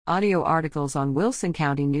Audio articles on Wilson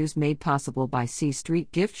County News made possible by C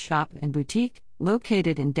Street Gift Shop and Boutique,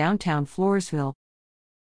 located in downtown Floresville.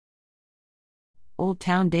 Old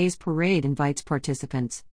Town Days Parade invites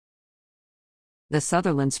participants. The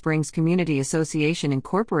Sutherland Springs Community Association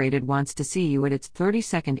Incorporated wants to see you at its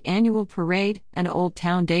 32nd annual parade and Old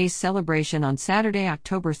Town Days celebration on Saturday,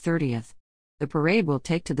 October 30th. The parade will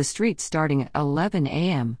take to the streets starting at 11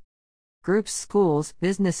 a.m. Groups, schools,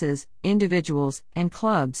 businesses, individuals, and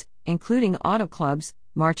clubs, including auto clubs,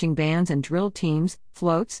 marching bands and drill teams,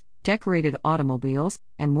 floats, decorated automobiles,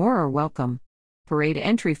 and more are welcome. Parade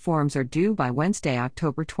entry forms are due by Wednesday,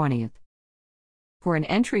 October 20th. For an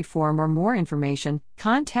entry form or more information,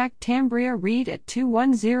 contact Tambria Reed at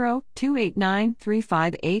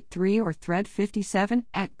 210-289-3583 or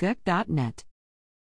thread57@guc.net.